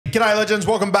G'day legends,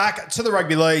 welcome back to the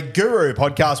Rugby League Guru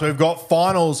podcast. We've got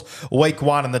finals week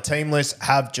 1 and the team lists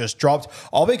have just dropped.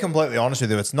 I'll be completely honest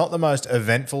with you, it's not the most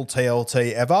eventful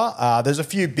TLT ever. There's a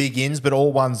few big ins, but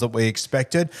all ones that we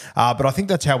expected. But I think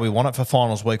that's how we want it for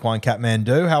finals week 1,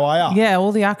 Kathmandu. How are you? Yeah,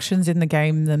 all the actions in the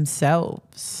game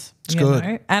themselves. It's good.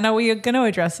 Know? And are we going to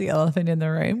address the elephant in the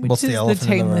room, which What's is the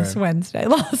team list Wednesday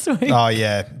last week? Oh,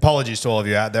 yeah. Apologies to all of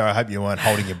you out there. I hope you weren't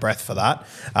holding your breath for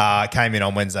that. Came in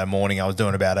on Wednesday morning. I was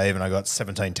doing about even. I got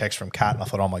 17 texts from Kat and I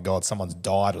thought, oh, my God, someone's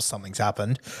died or something's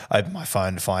happened. I opened my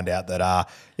phone to find out that,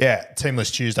 Team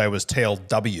List Tuesday was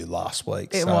TLW last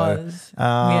week. It was.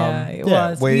 It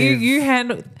was.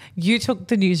 You took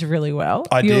the news really well.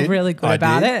 You were really good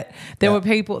about it. There were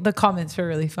people, the comments were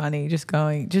really funny, just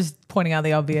pointing out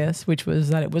the obvious, which was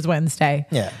that it was Wednesday.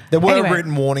 Yeah. There were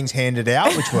written warnings handed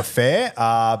out, which were fair,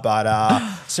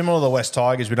 but similar to the West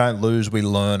Tigers, we don't lose, we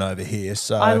learn over here.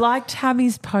 So I liked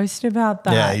Hammy's post about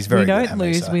that. Yeah, he's very good, We don't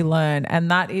lose, we learn. And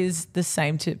that is the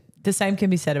same can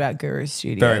be said about Guru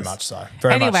Studios. Very much so.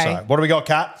 Very much so. What do we got,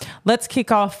 Kat? Let's kick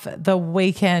off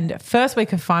the first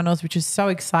week of finals, which is so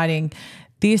exciting.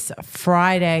 This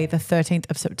Friday, the 13th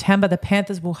of September, the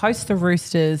Panthers will host the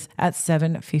Roosters at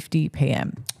 7:50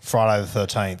 p.m. Friday the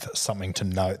 13th, something to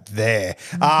note there.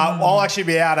 I'll actually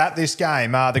be out at this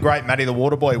game. The great Matty the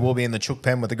Waterboy will be in the Chook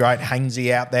Pen with the great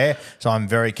Hainsey out there. So I'm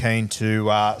very keen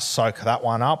to soak that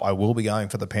one up. I will be going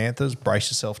for the Panthers. Brace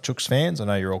yourself, Chooks fans. I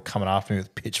know you're all coming after me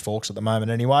with pitchforks at the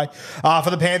moment anyway. For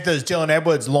the Panthers, Dylan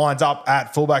Edwards lines up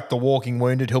at fullback, the walking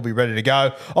wounded. He'll be ready to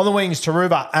go. On the wings,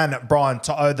 Taruva and Brian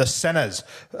To'o. The centres,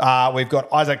 we've got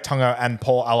Isaac Tungo and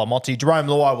Paul Alamotti. Jerome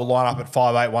Luai will line up at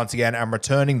 5'8" once again, and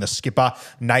returning the skipper,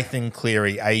 Nathan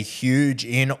Cleary, a huge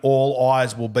in. All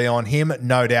eyes will be on him.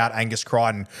 No doubt Angus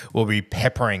Crichton will be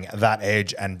peppering that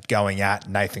edge and going at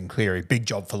Nathan Cleary. Big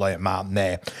job for Liam Martin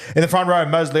there. In the front row,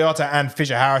 Mose Liotta and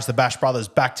Fisher Harris, the Bash brothers,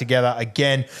 back together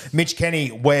again. Mitch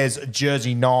Kenny wears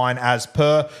jersey 9 as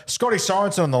per. Scotty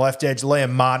Sorensen on the left edge,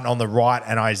 Liam Martin on the right,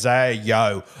 and Isaiah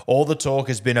Yeo. All the talk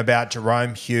has been about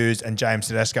Jerome Hughes and James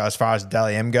Tedesco as far as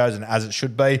Dally M goes, and as it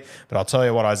should be. But I'll tell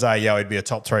you what, Isaiah Yeo would be a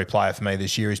top 3 player for me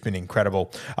this year. He's been incredible.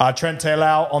 Trent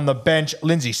Taylor on the bench,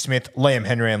 Lindsay Smith, Liam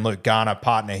Henry and Luke Garner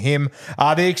partner him.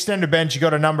 The extended bench, you've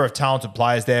got a number of talented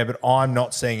players there, but I'm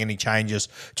not seeing any changes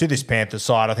to this Panthers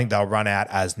side. I think they'll run out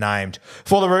as named.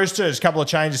 For the Roosters, a couple of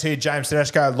changes here. James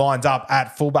Tedesco lines up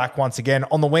at fullback once again.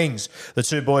 On the wings, the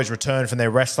two boys returned from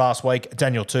their rest last week,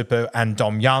 Daniel Tupu and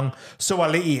Dom Young.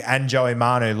 Suali'i and Joey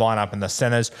Manu line up in the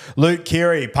centres. Luke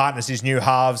Keary partners his new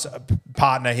halves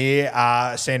partner here.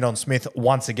 Sandon Smith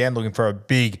once again looking for a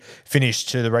big finish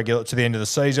to the end of the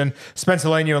season. Spencer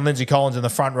Leniu and Lindsay Collins in the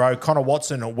front row. Connor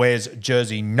Watson wears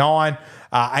jersey 9.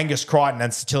 Angus Crichton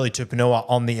and Satili Tupanua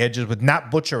on the edges, with Nat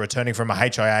Butcher returning from a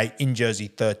HIA in jersey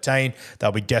 13.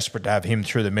 They'll be desperate to have him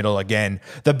through the middle again.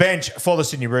 The bench for the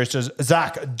Sydney Roosters,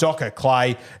 Zach Docker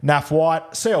Clay, Naf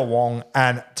White, Seal Wong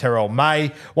and Terrell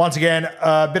May. Once again,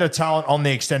 a bit of talent on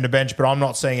the extended bench, but I'm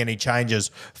not seeing any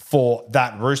changes for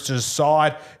that Roosters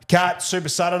side. Kat, Super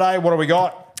Saturday, what do we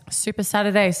got? Super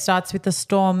Saturday starts with the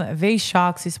Storm v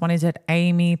Sharks. This one is at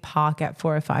Amy Park at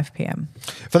 4:05 p.m.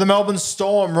 For the Melbourne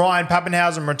Storm, Ryan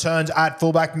Pappenhausen returns at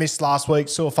fullback. Missed last week.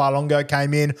 Suafalongo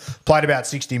came in, played about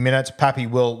 60 minutes. Pappy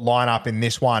will line up in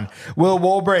this one. Will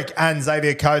Warbrick and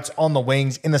Xavier Coates on the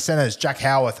wings. In the centres, Jack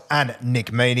Howarth and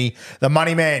Nick Meaney. The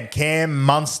money man, Cam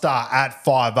Munster at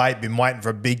 5'8". Been waiting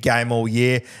for a big game all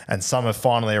year, and some have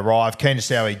finally arrived. Keen to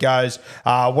see how he goes.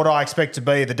 What I expect to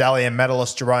be the Dally M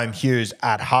medalist, Jerome Hughes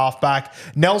at halfback.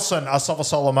 Nelson Asafa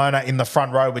Solomona in the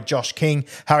front row with Josh King.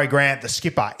 Harry Grant, the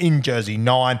skipper, in jersey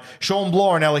 9. Sean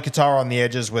Bloor and Eli Katara on the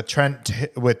edges with Trent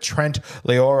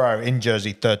Leoro in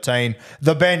jersey 13.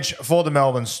 The bench for the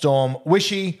Melbourne Storm,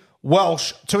 Wishy,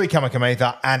 Welsh, Tui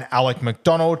Kamakamitha and Alec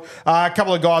McDonald. A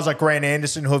couple of guys like Grant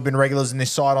Anderson who have been regulars in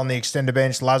this side on the extended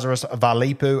bench, Lazarus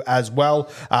Valipu as well,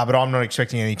 but I'm not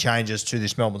expecting any changes to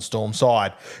this Melbourne Storm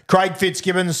side. Craig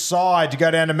Fitzgibbon's side to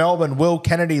go down to Melbourne, Will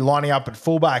Kennedy lining up at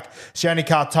fullback, Sione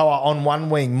Katoa on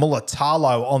one wing,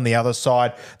 Mulatalo on the other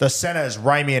side. The centres,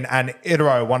 Ramian and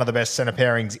Itero, one of the best centre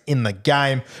pairings in the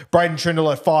game. Braden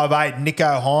Trindle at 5'8",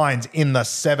 Nico Hines in the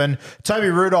 7. Toby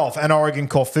Rudolph and Oregon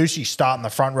Corfusi start in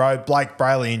the front row. Blake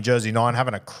Brayley in jersey 9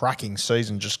 having a cracking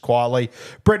season just quietly.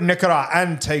 Brett Nicola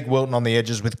and Teague Wilton on the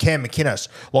edges with Cam McInnes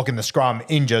locking the scrum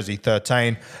in jersey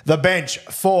 13. The bench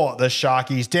for the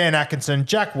Sharkies, Dan Atkinson,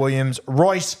 Jack Williams,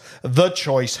 Royce, The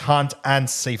Choice Hunt and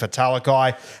Sifa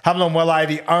Talakai. Hamlin Welle,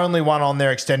 the only one on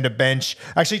their extended bench.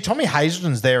 Actually, Tommy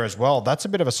Hazelton's there as well. That's a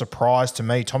bit of a surprise to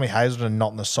me. Tommy Hazelton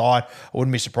not on the side. I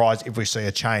wouldn't be surprised if we see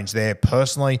a change there.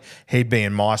 Personally, he'd be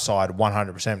in my side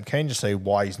 100%. I'm keen to see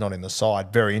why he's not in the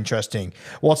side. Very interesting.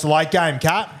 What's the late game,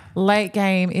 Kat? Late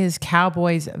game is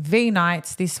Cowboys v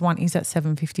Knights. This one is at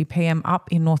 7:50 p.m. up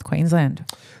in North Queensland.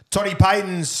 Toddy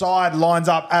Payton's side lines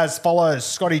up as follows.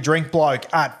 Scotty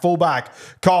Drinkbloke at fullback.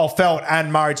 Kyle Felt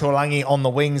and Murray Tuolangi on the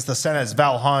wings. The centres,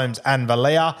 Val Holmes and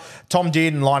Valea. Tom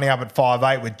Dearden lining up at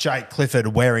 5'8" with Jake Clifford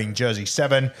wearing jersey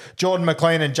 7. Jordan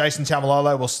McLean and Jason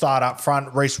Taumalolo will start up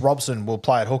front. Reece Robson will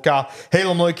play at hooker.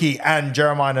 Helam Lukey and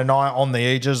Jeremiah Nanai on the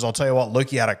edges. I'll tell you what,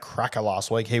 Lukey had a cracker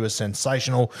last week. He was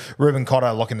sensational. Ruben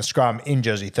Cotto locking the scrum in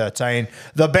jersey 13.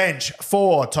 The bench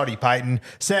for Toddy Payton.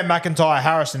 Sam McIntyre,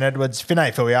 Harrison Edwards,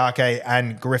 Finay Fuiake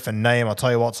and Griffin Neem. I'll tell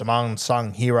you what, some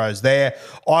unsung heroes there.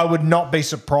 I would not be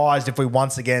surprised if we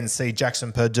once again see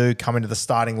Jackson Purdue come into the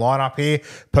starting lineup here.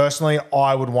 Personally,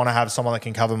 I would want to have someone that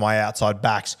can cover my outside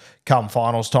backs come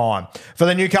finals time. For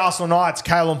the Newcastle Knights,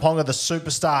 Kalen Ponga, the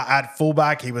superstar at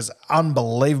fullback. He was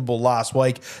unbelievable last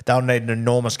week. They'll need an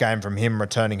enormous game from him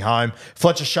returning home.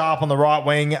 Fletcher Sharp on the right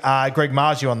wing, Greg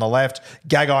Marzio on the left,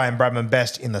 Gagai and Bradman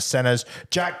Best in the centres.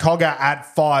 Jack Cogger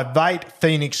at 5'8",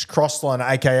 Phoenix Crossland,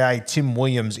 aka Tim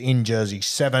Williams in jersey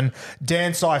 7.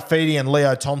 Dan Saifidi and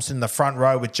Leo Thompson in the front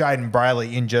row with Jaden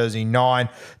Brayley in jersey 9.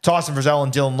 Tyson Frizzell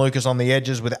and Dylan Lucas on the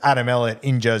edges with Adam Elliott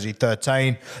in jersey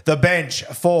 13. The bench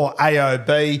for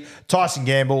AOB, Tyson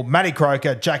Gamble, Matty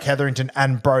Croker, Jack Hetherington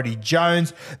and Brodie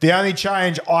Jones. The only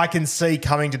change I can see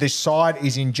coming to this side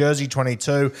is in jersey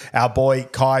 22, our boy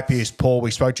Kai Pearce-Paul. We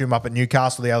spoke to him up at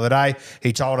Newcastle the other day.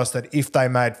 He told us that if they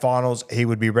made finals, he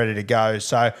would be ready to go.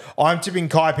 So I'm tipping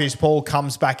Kai Pearce-Paul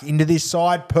comes back into this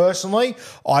side. Personally,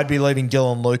 I'd be leaving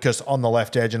Dylan Lucas on the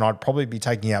left edge and I'd probably be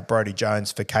taking out Brodie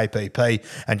Jones for KPP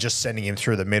and just sending him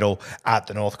through the middle at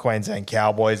the North Queensland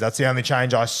Cowboys. That's the only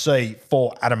change I see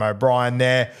for Adam O'Brien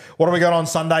there. What do we got on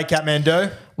Sunday,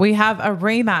 Catmandu? We have a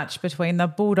rematch between the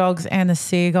Bulldogs and the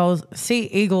Sea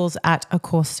Eagles at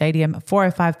Accor Stadium at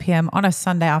 4:05 p.m. on a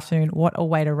Sunday afternoon. What a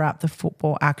way to wrap the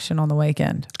football action on the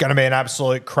weekend. It's going to be an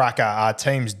absolute cracker. Our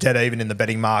team's dead even in the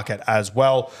betting market as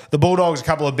well. The Bulldogs, a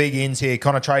couple of big ins here.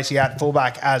 Connor Tracy at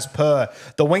fullback as per.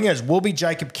 The wingers will be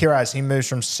Jacob Kiraz. He moves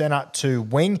from centre to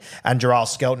wing. And Gerald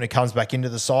Skelton, who comes back into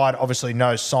the side. Obviously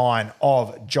no sign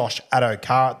of Josh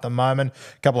Addo-Carr at the moment.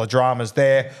 A couple of dramas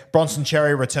there. Bronson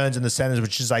Cherry returns in the centres,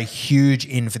 which is a huge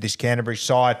in for this Canterbury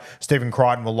side. Stephen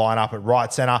Crichton will line up at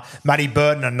right centre. Matty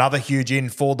Burton, another huge in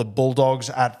for the Bulldogs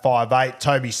at 5'8".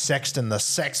 Toby Sexton, the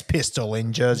Sex Pistol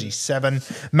in jersey 7.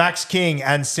 Max King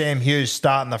and Sam Hughes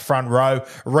start in the front row.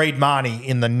 Reid Marnie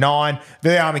in the 9.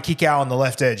 Viliama Kikau on the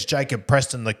left edge. Jacob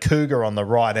Preston, the Cougar, on the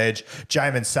right edge.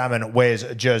 Jamin Salmon wears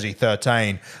jersey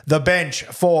 13. The bench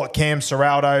for Cam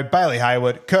Serraldo, Bailey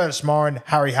Hayward, Curtis Morin,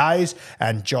 Harry Hayes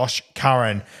and Josh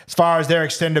Curran. As far as their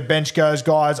extended bench goes,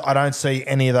 guys, I don't see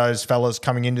any of those fellas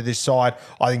coming into this side.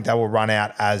 I think they will run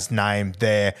out as named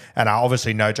there. And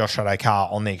obviously no Josh Addo-Carr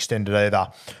on the extended either.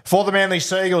 For the Manly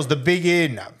Seagulls, the big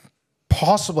in,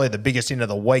 possibly the biggest in of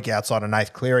the week outside of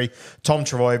Nath Cleary, Tom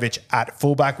Trbojevic at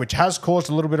fullback, which has caused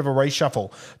a little bit of a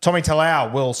reshuffle. Tommy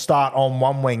Talau will start on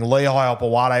one wing. Lehigh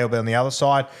Opawade will be on the other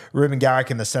side. Ruben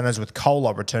Garrick in the centres with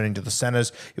Kola returning to the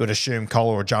centres. You would assume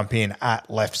Kola will jump in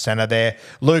at left centre there.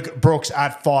 Luke Brooks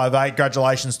at 5'8".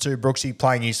 Congratulations to Brooksy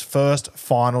playing his first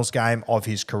finals game of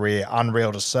his career.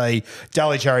 Unreal to see.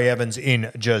 Dally Cherry Evans in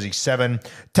jersey 7.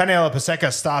 Taniela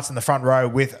Paseka starts in the front row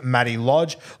with Matty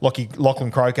Lodge.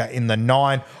 Lachlan Croker in the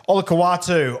 9. Ola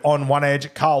Kawatu on one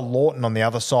edge, Carl Lawton on the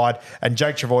other side, and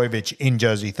Jake Trbojevic in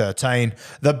jersey 13.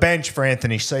 The bench for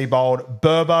Anthony Seibold,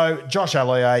 Burbo, Josh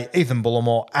Allier, Ethan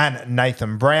Bullimore, and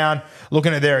Nathan Brown.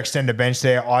 Looking at their extended bench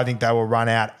there, I think they will run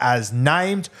out as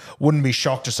named. Wouldn't be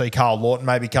shocked to see Carl Lawton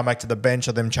maybe come back to the bench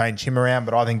or them change him around,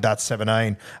 but I think that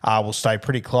 17 will stay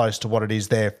pretty close to what it is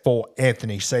there for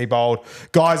Anthony Seibold.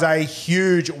 Guys, a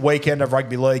huge weekend of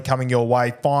rugby league coming your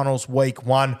way. Finals week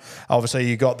 1. Obviously,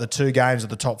 you got the 2 games of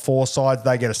the top 4 sides.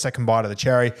 They get a second bite of the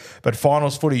cherry. But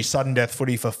finals footy, sudden death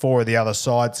footy for 4 of the other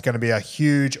sides. It's going to be a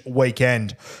huge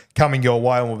weekend coming your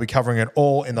way, and we'll be covering it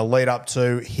all in the lead up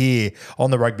to here on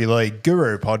the Rugby League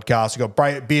Guru podcast. We've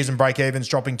got beers and break-evens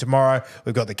dropping tomorrow.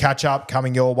 We've got the catch-up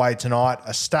coming your way tonight.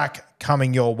 A stack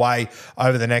coming your way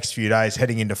over the next few days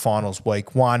heading into finals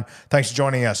week 1. Thanks for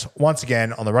joining us once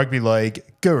again on the Rugby League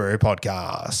Guru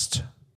podcast.